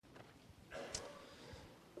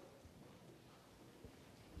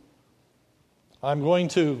I'm going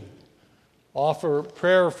to offer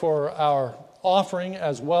prayer for our offering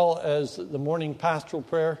as well as the morning pastoral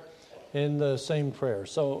prayer in the same prayer.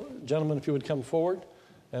 So, gentlemen, if you would come forward,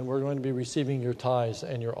 and we're going to be receiving your tithes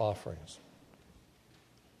and your offerings.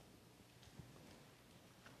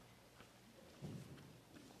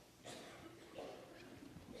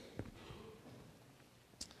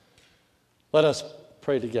 Let us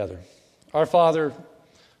pray together. Our Father,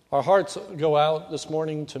 our hearts go out this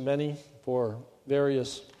morning to many for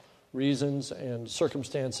various reasons and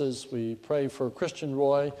circumstances. We pray for Christian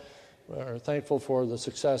Roy. We're thankful for the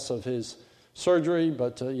success of his surgery,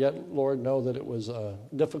 but yet, Lord, know that it was a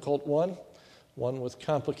difficult one with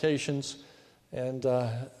complications, and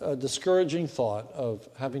a discouraging thought of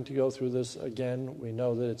having to go through this again. We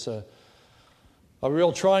know that it's a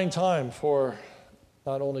real trying time for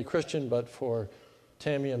not only Christian, but for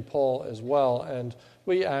Tammy and Paul as well. And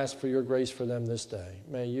we ask for your grace for them this day.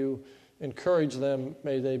 May you encourage them.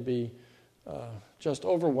 May they be just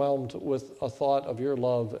overwhelmed with a thought of your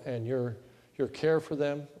love and your care for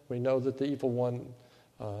them. We know that the evil one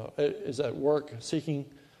is at work seeking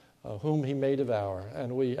whom he may devour.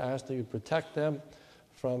 And we ask that you protect them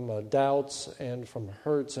from doubts and from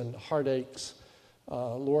hurts and heartaches.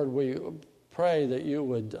 Lord, we pray that you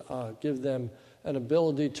would give them an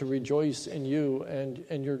ability to rejoice in you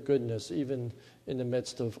and your goodness, even in the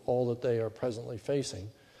midst of all that they are presently facing.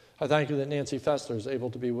 I thank you that Nancy Fessler is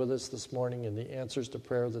able to be with us this morning and the answers to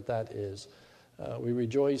prayer that is. We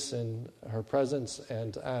rejoice in her presence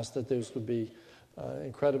and ask that this would be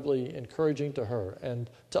incredibly encouraging to her and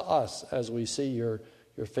to us as we see your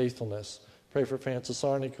faithfulness. Pray for Frances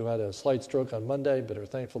Sarnick, who had a slight stroke on Monday, but are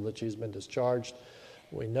thankful that she's been discharged.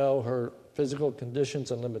 We know her physical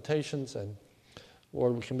conditions and limitations, and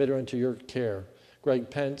Lord, we commit her into your care. Greg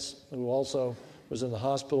Pence, who also was in the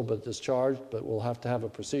hospital but discharged, but will have to have a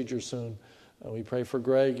procedure soon. We pray for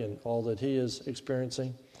Greg and all that he is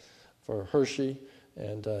experiencing, for Hershey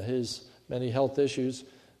and his many health issues,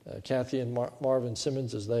 Kathy and Marvin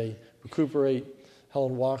Simmons as they recuperate,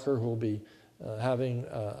 Helen Walker, who will be having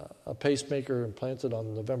a pacemaker implanted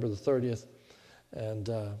on November the 30th. And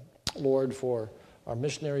Lord, for our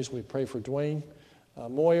missionaries, we pray for Dwayne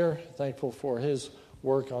Moyer, thankful for his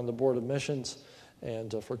work on the Board of Missions,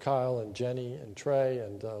 and for Kyle and Jenny and Trey,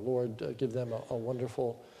 and Lord, give them a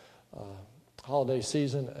wonderful holiday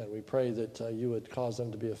season, and we pray that you would cause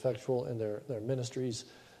them to be effectual in their ministries,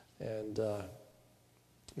 and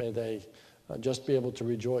may they just be able to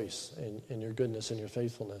rejoice in your goodness and your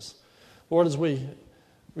faithfulness. Lord, as we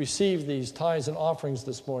receive these tithes and offerings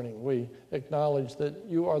this morning, we acknowledge that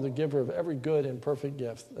you are the giver of every good and perfect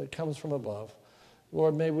gift that comes from above.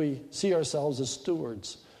 Lord, may we see ourselves as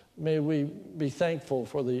stewards. May we be thankful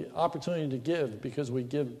for the opportunity to give, because we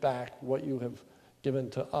give back what you have given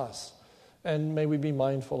to us. And may we be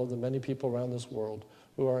mindful of the many people around this world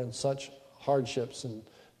who are in such hardships and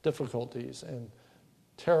difficulties and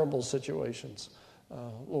terrible situations.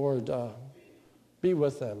 Lord, be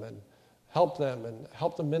with them and help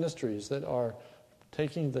the ministries that are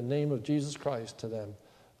taking the name of Jesus Christ to them.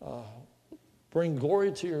 Bring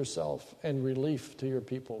glory to yourself and relief to your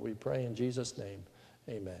people. We pray in Jesus' name.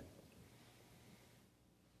 Amen.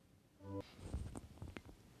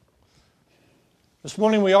 This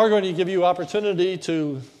morning we are going to give you opportunity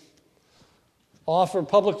to offer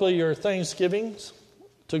publicly your thanksgivings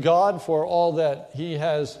to God for all that he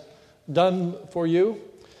has done for you.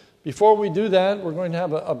 Before we do that, we're going to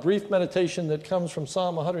have a brief meditation that comes from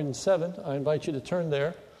Psalm 107. I invite you to turn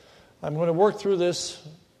there. I'm going to work through this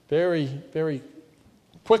very, very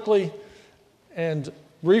quickly and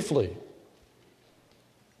briefly.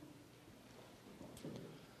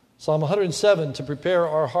 Psalm 107, to prepare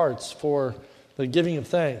our hearts for the giving of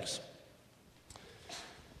thanks.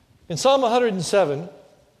 In Psalm 107,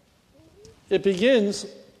 it begins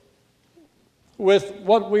with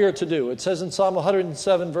what we are to do. It says in Psalm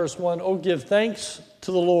 107, verse 1, "Oh, give thanks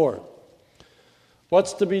to the Lord." Why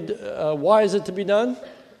is it to be done?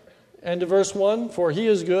 And to verse 1, "For he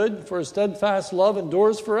is good, for his steadfast love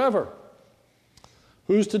endures forever."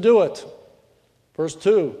 Who's to do it? Verse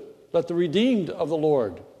 2, "Let the redeemed of the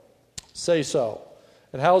Lord say so."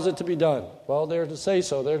 And how is it to be done? Well, they're to say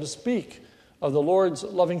so. They're to speak of the Lord's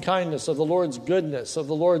loving kindness, of the Lord's goodness, of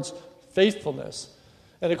the Lord's faithfulness.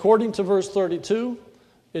 And according to verse 32,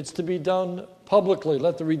 it's to be done publicly.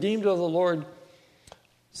 Let the redeemed of the Lord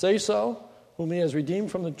say so, whom he has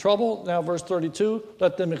redeemed from the trouble. Now verse 32,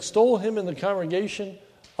 "Let them extol him in the congregation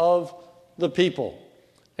of the people,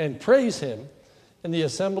 and praise him in the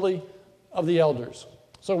assembly of the elders."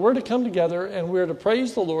 So we're to come together and we're to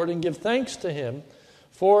praise the Lord and give thanks to him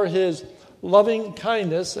for his loving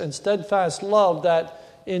kindness and steadfast love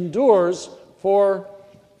that endures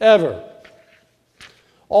forever.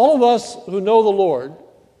 All of us who know the Lord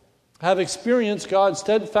have experienced God's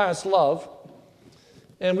steadfast love,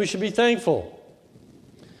 and we should be thankful.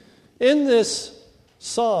 In this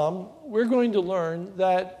psalm, we're going to learn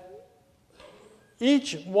that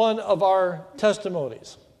each one of our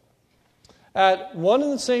testimonies at one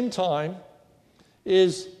and the same time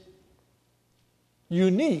is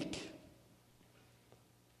unique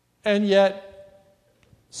and yet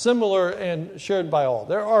similar and shared by all.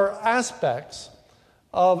 There are aspects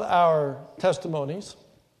of our testimonies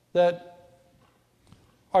that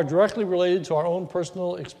are directly related to our own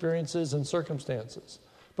personal experiences and circumstances.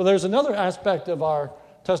 But there's another aspect of our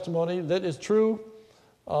testimony that is true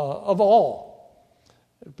of all,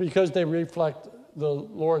 because they reflect the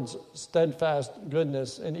Lord's steadfast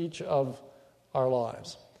goodness in each of our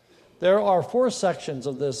lives. There are 4 sections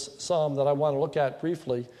of this psalm that I want to look at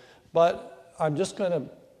briefly, but I'm just going to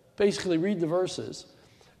basically read the verses.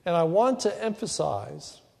 And I want to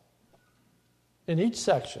emphasize in each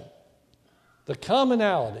section the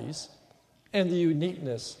commonalities and the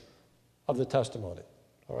uniqueness of the testimony.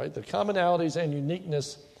 All right, the commonalities and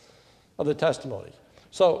uniqueness of the testimony.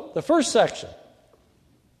 So the first section,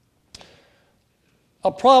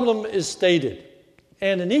 a problem is stated.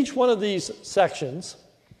 And in each one of these sections,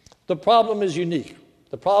 the problem is unique.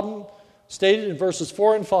 The problem stated in verses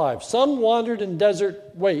 4 and 5. Some wandered in desert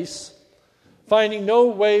wastes, finding no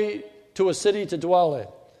way to a city to dwell in.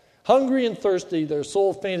 Hungry and thirsty, their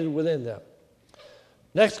soul fainted within them.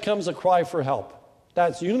 Next comes a cry for help.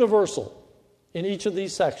 That's universal in each of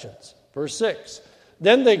these sections. Verse 6.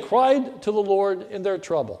 Then they cried to the Lord in their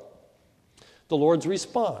trouble. The Lord's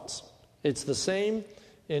response. It's the same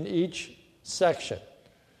in each section.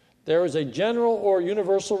 There is a general or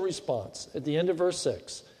universal response at the end of verse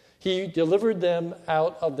 6. He delivered them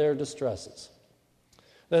out of their distresses.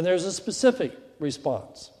 Then there's a specific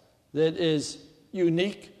response that is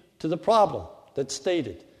unique to the problem that's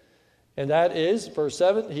stated. And that is, verse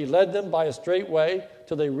 7, he led them by a straight way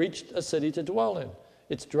till they reached a city to dwell in.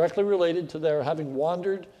 It's directly related to their having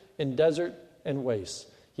wandered in desert and wastes.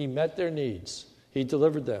 He met their needs. He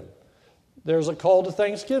delivered them. There's a call to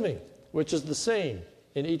thanksgiving, which is the same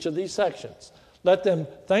in each of these sections. Let them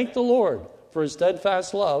thank the Lord for his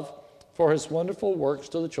steadfast love, for his wonderful works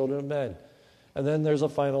to the children of men. And then there's a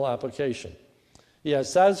final application. He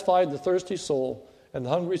has satisfied the thirsty soul, and the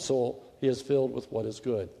hungry soul he has filled with what is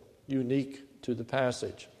good. Unique to the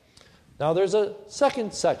passage. Now there's a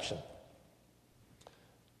second section.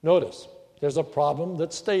 Notice, there's a problem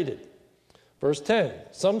that's stated. Verse 10,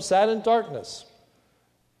 some sat in darkness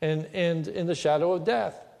and in the shadow of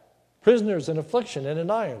death, prisoners in affliction and in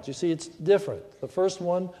irons. You see, it's different. The first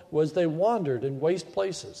one was they wandered in waste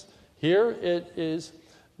places. Here it is,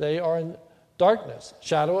 they are in darkness,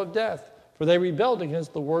 shadow of death, for they rebelled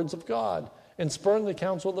against the words of God and spurned the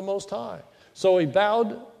counsel of the Most High. So he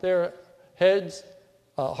bowed their heads,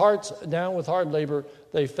 hearts down with hard labor.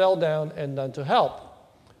 They fell down and none to help.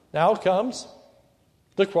 Now comes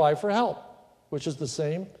the cry for help, which is the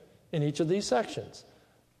same in each of these sections.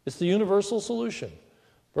 It's the universal solution.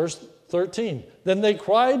 Verse 13, then they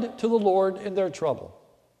cried to the Lord in their trouble.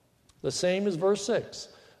 The same as verse 6.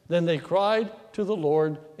 Then they cried to the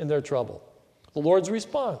Lord in their trouble. The Lord's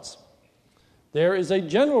response. There is a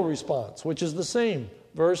general response, which is the same.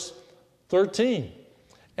 Verse 13,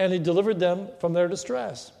 and he delivered them from their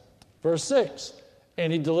distress. Verse 6,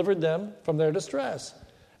 and he delivered them from their distress.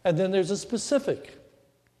 And then there's a specific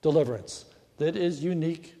deliverance that is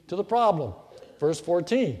unique to the problem. Verse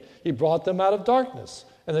 14, he brought them out of darkness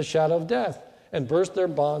and the shadow of death and burst their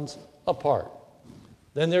bonds apart.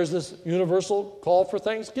 Then there's this universal call for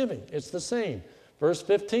thanksgiving. It's the same. Verse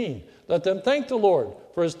 15, let them thank the Lord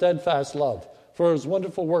for his steadfast love, for his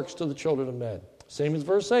wonderful works to the children of men. Same as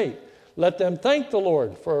verse 8, let them thank the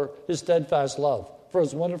Lord for his steadfast love, for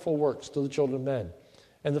his wonderful works to the children of men.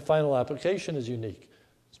 And the final application is unique,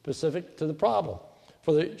 specific to the problem.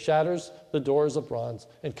 For it shatters the doors of bronze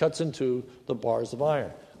and cuts into the bars of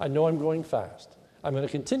iron. I know I'm going fast. I'm going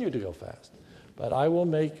to continue to go fast. But I will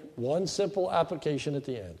make one simple application at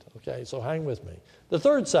the end. Okay, so hang with me. The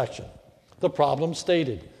third section, the problem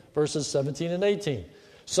stated, verses 17 and 18.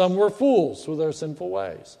 Some were fools through their sinful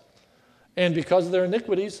ways, and because of their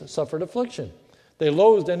iniquities suffered affliction. They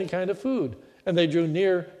loathed any kind of food, and they drew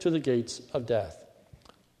near to the gates of death.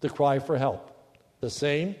 The cry for help, the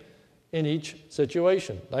same in each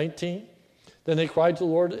situation. 19, then they cried to the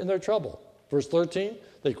Lord in their trouble. Verse 13,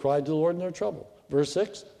 they cried to the Lord in their trouble. Verse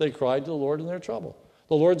 6, they cried to the Lord in their trouble.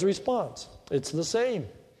 The Lord's response, it's the same.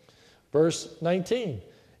 Verse 19,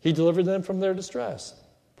 He delivered them from their distress.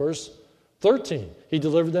 Verse 13, he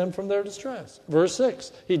delivered them from their distress. Verse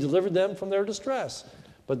 6, he delivered them from their distress.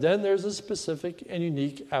 But then there's a specific and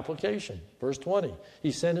unique application. Verse 20,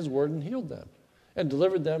 he sent his word and healed them and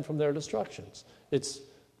delivered them from their destructions. It's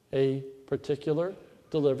a particular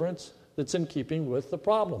deliverance that's in keeping with the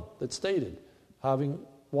problem that's stated, having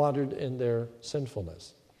wandered in their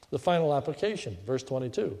sinfulness. The final application, verse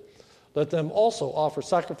 22, let them also offer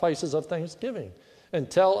sacrifices of thanksgiving and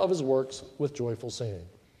tell of his works with joyful singing.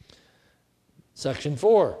 Section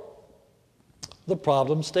 4, the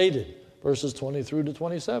problem stated, verses 20 through to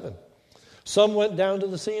 27. Some went down to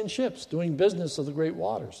the sea in ships, doing business of the great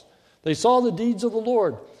waters. They saw the deeds of the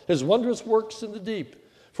Lord, his wondrous works in the deep.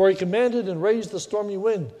 For he commanded and raised the stormy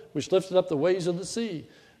wind, which lifted up the waves of the sea.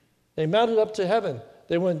 They mounted up to heaven.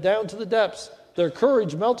 They went down to the depths. Their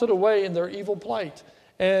courage melted away in their evil plight.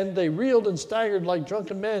 And they reeled and staggered like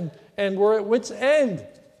drunken men and were at wit's end.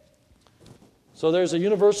 So there's a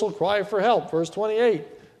universal cry for help. Verse 28,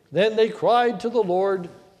 then they cried to the Lord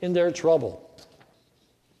in their trouble.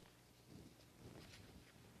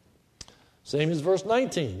 Same as verse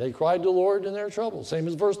 19, they cried to the Lord in their trouble. Same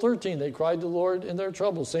as verse 13, they cried to the Lord in their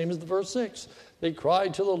trouble. Same as the verse 6, they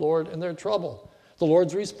cried to the Lord in their trouble. The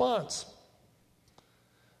Lord's response.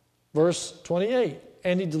 Verse 28,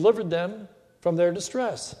 and he delivered them from their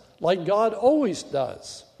distress, like God always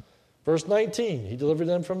does. Verse 19, he delivered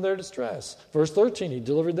them from their distress. Verse 13, he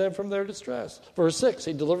delivered them from their distress. Verse 6,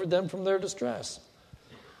 he delivered them from their distress.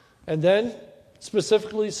 And then,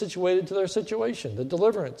 specifically situated to their situation, the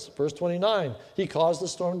deliverance. Verse 29, he caused the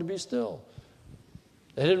storm to be still.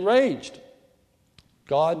 It had raged.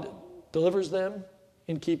 God delivers them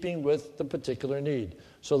in keeping with the particular need.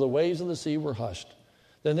 So the waves of the sea were hushed.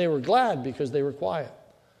 Then they were glad because they were quiet.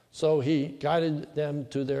 So he guided them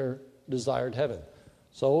to their desired heaven.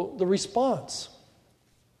 So the response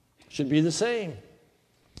should be the same.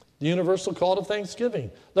 The universal call to thanksgiving.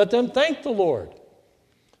 Let them thank the Lord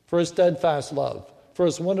for his steadfast love, for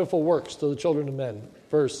his wonderful works to the children of men.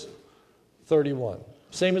 Verse 31.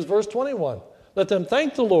 Same as verse 21. Let them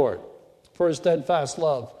thank the Lord for his steadfast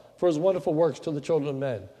love, for his wonderful works to the children of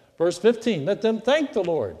men. Verse 15. Let them thank the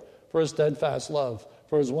Lord for his steadfast love,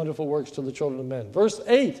 for his wonderful works to the children of men. Verse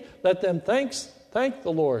 8. Let them thank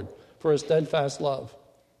the Lord for his steadfast love,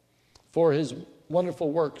 for his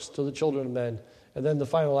wonderful works to the children of men. And then the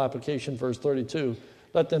final application, verse 32.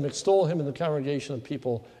 Let them extol him in the congregation of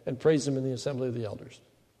people and praise him in the assembly of the elders.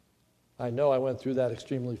 I know I went through that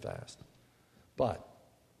extremely fast, but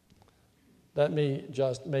let me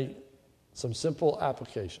just make some simple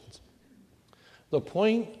applications. The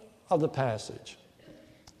point of the passage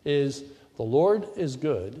is the Lord is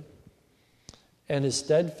good and his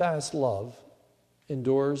steadfast love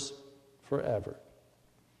endures forever.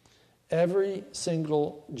 Every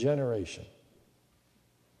single generation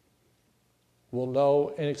will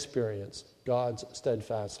know and experience God's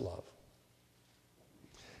steadfast love.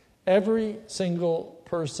 Every single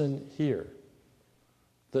person here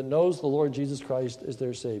that knows the Lord Jesus Christ as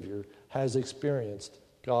their Savior has experienced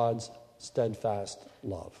God's steadfast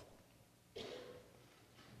love.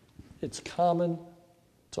 It's common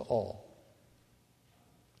to all.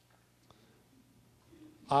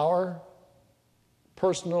 Our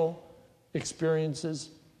personal experiences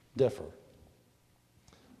differ.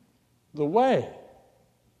 The way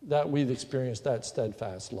that we've experienced that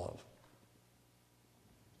steadfast love,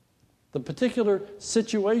 the particular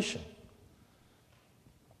situation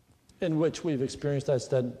in which we've experienced that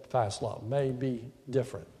steadfast love may be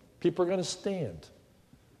different. People are going to stand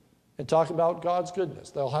and talk about God's goodness.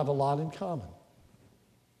 They'll have a lot in common.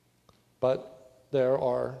 But there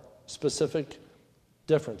are specific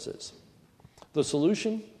differences. The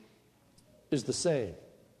solution is the same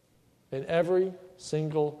in every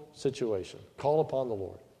single situation. Call upon the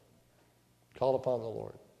Lord. Call upon the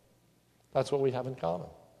Lord. That's what we have in common.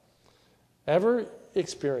 Every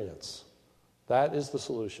experience, that is the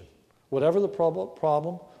solution. Whatever the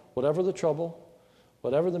problem, whatever the trouble,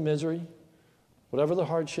 whatever the misery, whatever the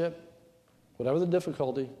hardship, whatever the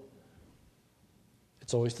difficulty,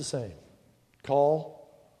 it's always the same. Call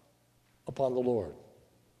upon the Lord.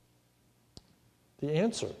 The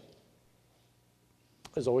answer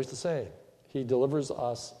is always the same. He delivers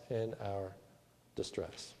us in our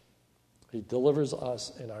distress. He delivers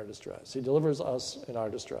us in our distress. He delivers us in our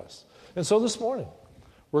distress. And so this morning,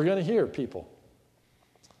 we're going to hear people.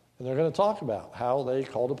 And they're going to talk about how they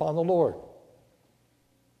called upon the Lord.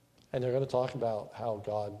 And they're going to talk about how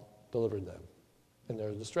God delivered them in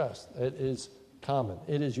their distress. It is common.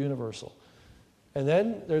 It is universal. And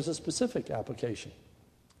then there's a specific application.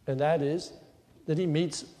 And that is that he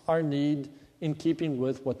meets our need in keeping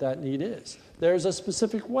with what that need is. There's a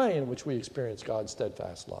specific way in which we experience God's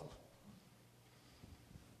steadfast love.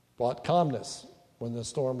 Brought calmness when the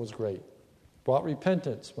storm was great. Brought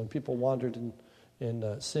repentance when people wandered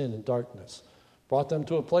in sin and darkness. Brought them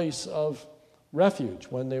to a place of refuge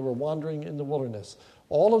when they were wandering in the wilderness.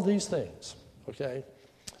 All of these things, okay?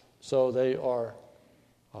 So they are,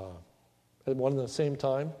 at one and the same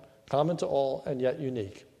time, common to all and yet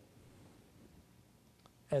unique.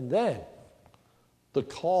 And then the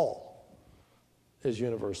call is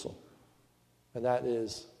universal. And that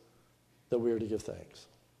is that we are to give thanks.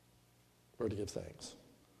 We're to give thanks.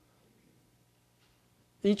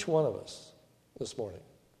 Each one of us this morning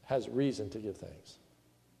has reason to give thanks.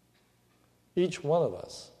 Each one of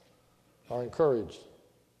us are encouraged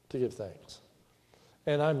to give thanks.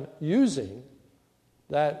 And I'm using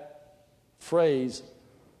that phrase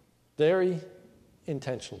very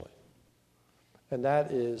intentionally. And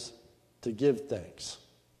that is to give thanks.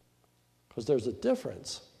 Because there's a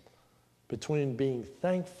difference between being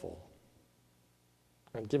thankful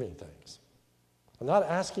and giving thanks. I'm not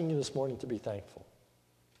asking you this morning to be thankful.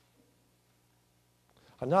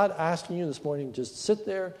 I'm not asking you this morning to just sit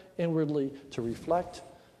there inwardly to reflect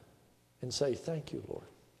and say, thank you, Lord.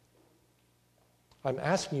 I'm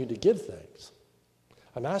asking you to give thanks.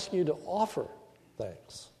 I'm asking you to offer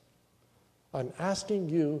thanks. I'm asking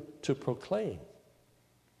you to proclaim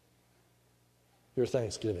your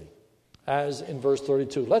thanksgiving. As in verse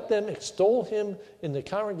 32, let them extol him in the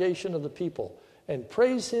congregation of the people and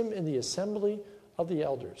praise him in the assembly of the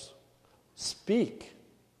elders. Speak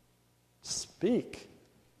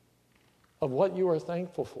of what you are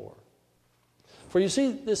thankful for. For you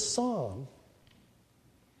see, this psalm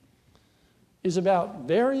is about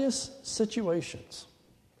various situations,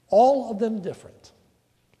 all of them different,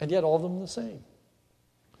 and yet all of them the same.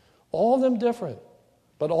 All of them different,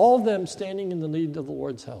 but all of them standing in the need of the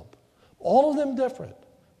Lord's help. All of them different,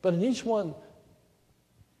 but in each one,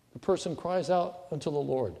 the person cries out unto the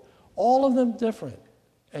Lord. All of them different,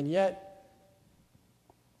 and yet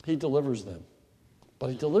he delivers them. But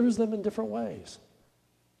he delivers them in different ways.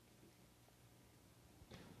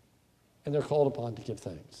 And they're called upon to give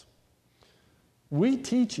thanks. We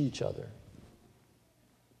teach each other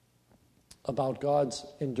about God's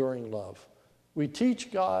enduring love. We teach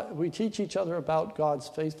each other about God's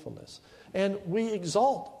faithfulness. And we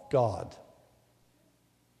exalt God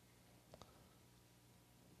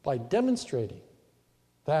by demonstrating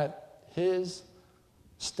that his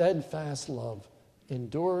steadfast love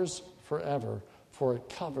endures forever, for it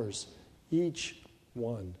covers each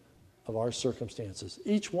one of our circumstances,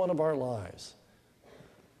 each one of our lives,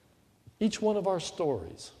 each one of our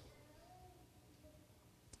stories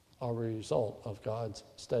are a result of God's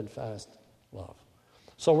steadfast love.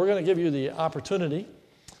 So we're going to give you the opportunity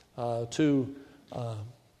to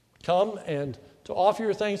come and to offer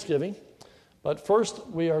your thanksgiving. But first,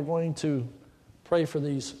 we are going to pray for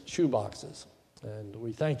these shoe boxes. And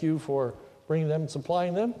we thank you for bringing them and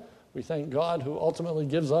supplying them. We thank God who ultimately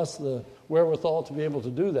gives us the wherewithal to be able to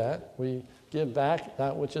do that. We give back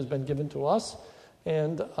that which has been given to us.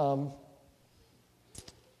 And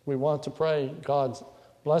we want to pray God's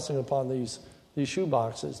blessing upon these shoe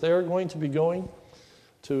boxes. They are going to be going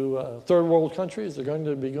to third world countries. They're going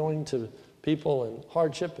to be going to people in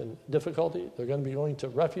hardship and difficulty. They're going to be going to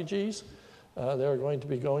refugees. They're going to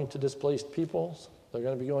be going to displaced peoples. They're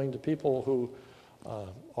going to be going to people who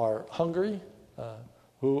are hungry,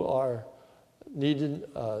 who are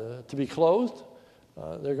needed to be clothed.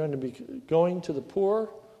 They're going to be going to the poor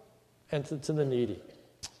and to the needy.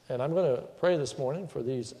 And I'm going to pray this morning for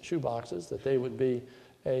these shoe boxes, that they would be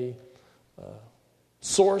a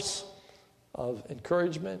source of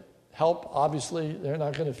encouragement, help. Obviously, they're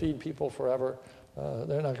not going to feed people forever.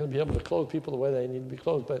 They're not going to be able to clothe people the way they need to be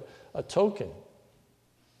clothed, but a token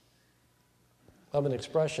of an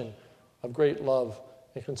expression of great love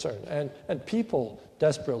and concern. And people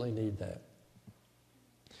desperately need that.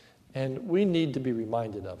 And we need to be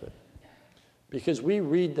reminded of it, because we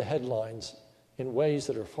read the headlines in ways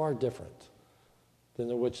that are far different than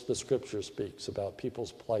in which the Scripture speaks about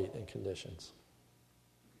people's plight and conditions.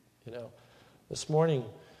 You know, this morning,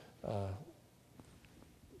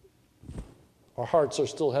 our hearts are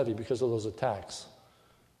still heavy because of those attacks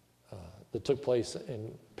that took place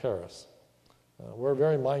in Paris. We're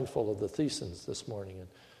very mindful of the Thesans this morning,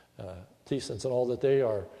 and Thesans and all that they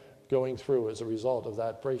are going through as a result of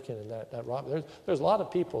that break-in and that robbery. There's a lot of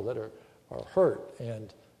people that are hurt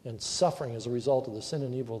and suffering as a result of the sin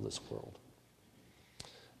and evil of this world.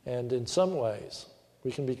 And in some ways,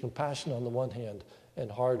 we can be compassionate on the one hand and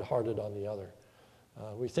hard-hearted on the other.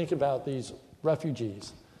 We think about these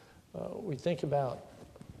refugees we think about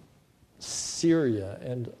Syria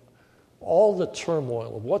and all the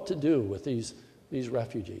turmoil of what to do with these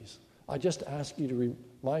refugees. I just ask you to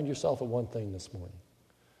remind yourself of one thing this morning,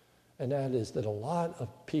 and that is that a lot of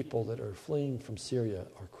people that are fleeing from Syria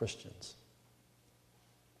are Christians.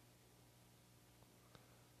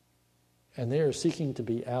 And they are seeking to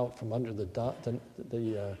be out from under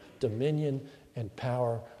the dominion and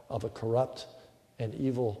power of a corrupt and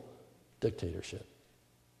evil dictatorship,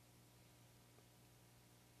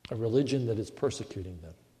 a religion that is persecuting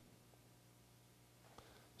them.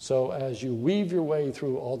 So as you weave your way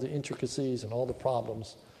through all the intricacies and all the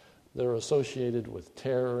problems that are associated with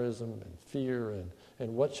terrorism and fear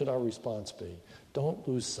and what should our response be, don't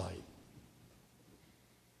lose sight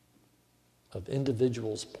of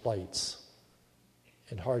individuals' plights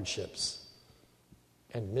and hardships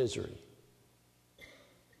and misery.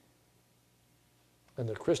 And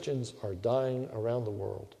the Christians are dying around the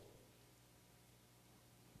world.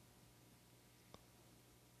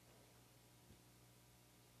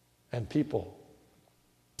 And people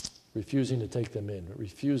refusing to take them in,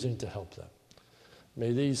 refusing to help them.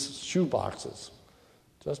 May these shoe boxes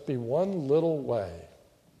just be one little way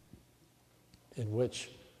in which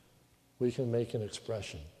we can make an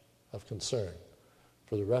expression of concern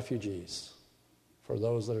for the refugees, for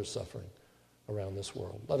those that are suffering around this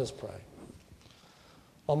world. Let us pray.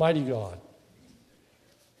 Almighty God,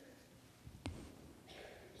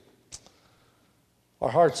 our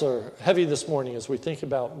hearts are heavy this morning as we think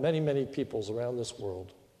about many, many peoples around this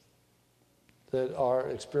world that are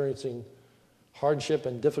experiencing hardship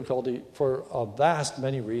and difficulty for a vast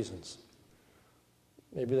many reasons.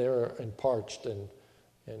 Maybe they are in parched and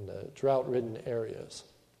drought-ridden areas.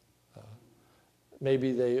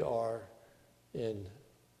 Maybe they are in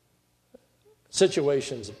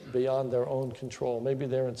situations beyond their own control. Maybe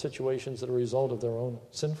they're in situations that are a result of their own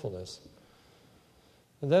sinfulness.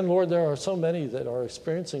 And then, Lord, there are so many that are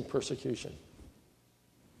experiencing persecution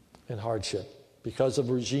and hardship because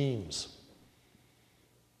of regimes,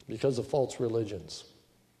 because of false religions,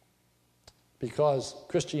 because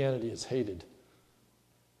Christianity is hated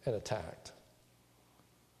and attacked.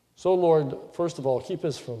 So, Lord, first of all, keep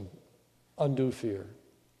us from undue fear.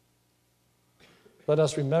 Let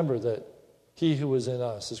us remember that he who is in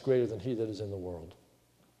us is greater than he that is in the world.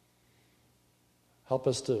 Help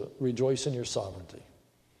us to rejoice in your sovereignty.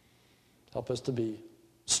 Help us to be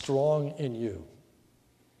strong in you.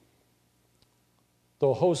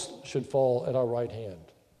 Though a host should fall at our right hand,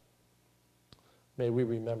 may we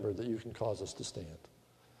remember that you can cause us to stand.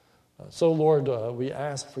 So, Lord, we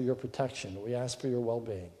ask for your protection. We ask for your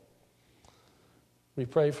well-being. We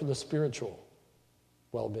pray for the spiritual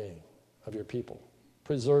well-being of your people.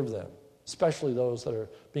 Preserve them, especially those that are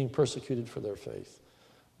being persecuted for their faith.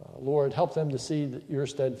 Lord, help them to see that your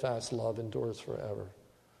steadfast love endures forever.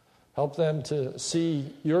 Help them to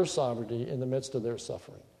see your sovereignty in the midst of their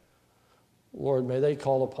suffering. Lord, may they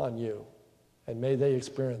call upon you, and may they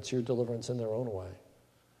experience your deliverance in their own way.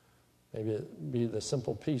 Maybe it be the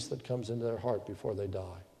simple peace that comes into their heart before they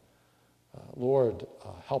die. Lord,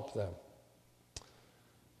 help them.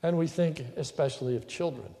 And we think especially of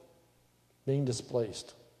children being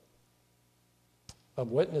displaced,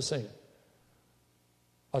 of witnessing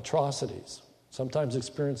atrocities, sometimes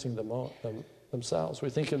experiencing them themselves. We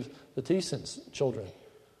think of the Thiessen's children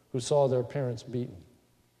who saw their parents beaten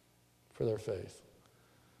for their faith.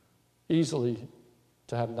 Easily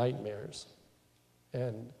to have nightmares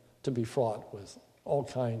and to be fraught with all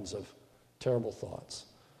kinds of terrible thoughts.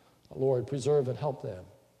 Lord, preserve and help them.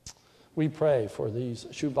 We pray for these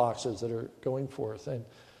shoeboxes that are going forth. And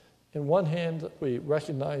in one hand, we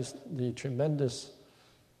recognize the tremendous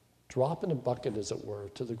drop in a bucket, as it were,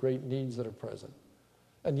 to the great needs that are present.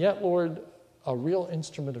 And yet, Lord, a real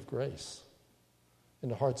instrument of grace in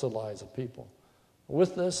the hearts and lives of people.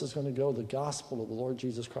 With this is going to go the gospel of the Lord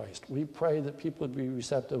Jesus Christ. We pray that people would be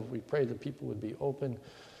receptive. We pray that people would be open.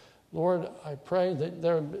 Lord, I pray that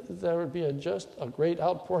there would be just a great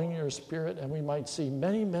outpouring of your Spirit, and we might see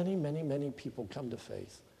many, many, many, many people come to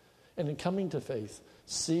faith. And in coming to faith,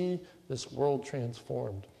 see this world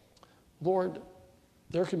transformed. Lord,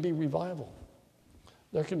 there can be revival.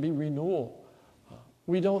 There can be renewal.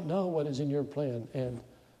 We don't know what is in your plan and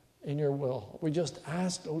in your will. We just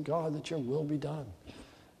ask, oh God, that your will be done,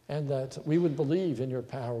 and that we would believe in your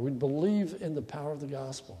power. We'd believe in the power of the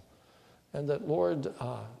gospel. And that, Lord,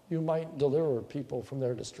 you might deliver people from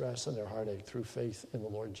their distress and their heartache through faith in the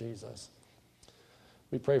Lord Jesus.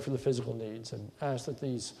 We pray for the physical needs and ask that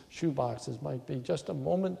these shoeboxes might be just a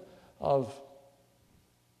moment of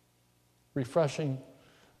refreshing,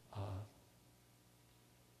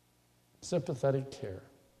 sympathetic care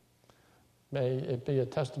May it be a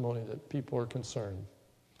testimony that people are concerned,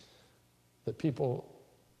 that people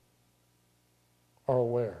are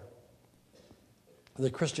aware,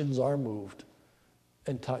 that Christians are moved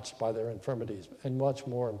and touched by their infirmities, and much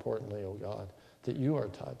more importantly, oh God, that you are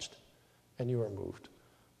touched and you are moved.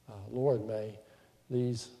 Lord, may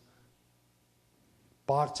these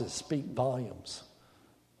boxes speak volumes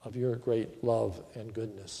of your great love and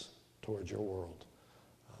goodness towards your world.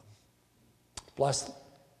 Bless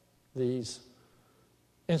these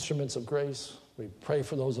instruments of grace. We pray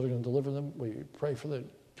for those that are going to deliver them. We pray for the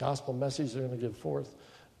gospel message they're going to give forth.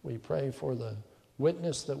 We pray for the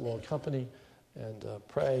witness that will accompany, and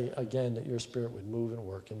pray again that your Spirit would move and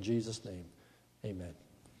work. In Jesus' name, amen.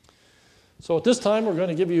 So at this time, we're going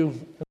to give you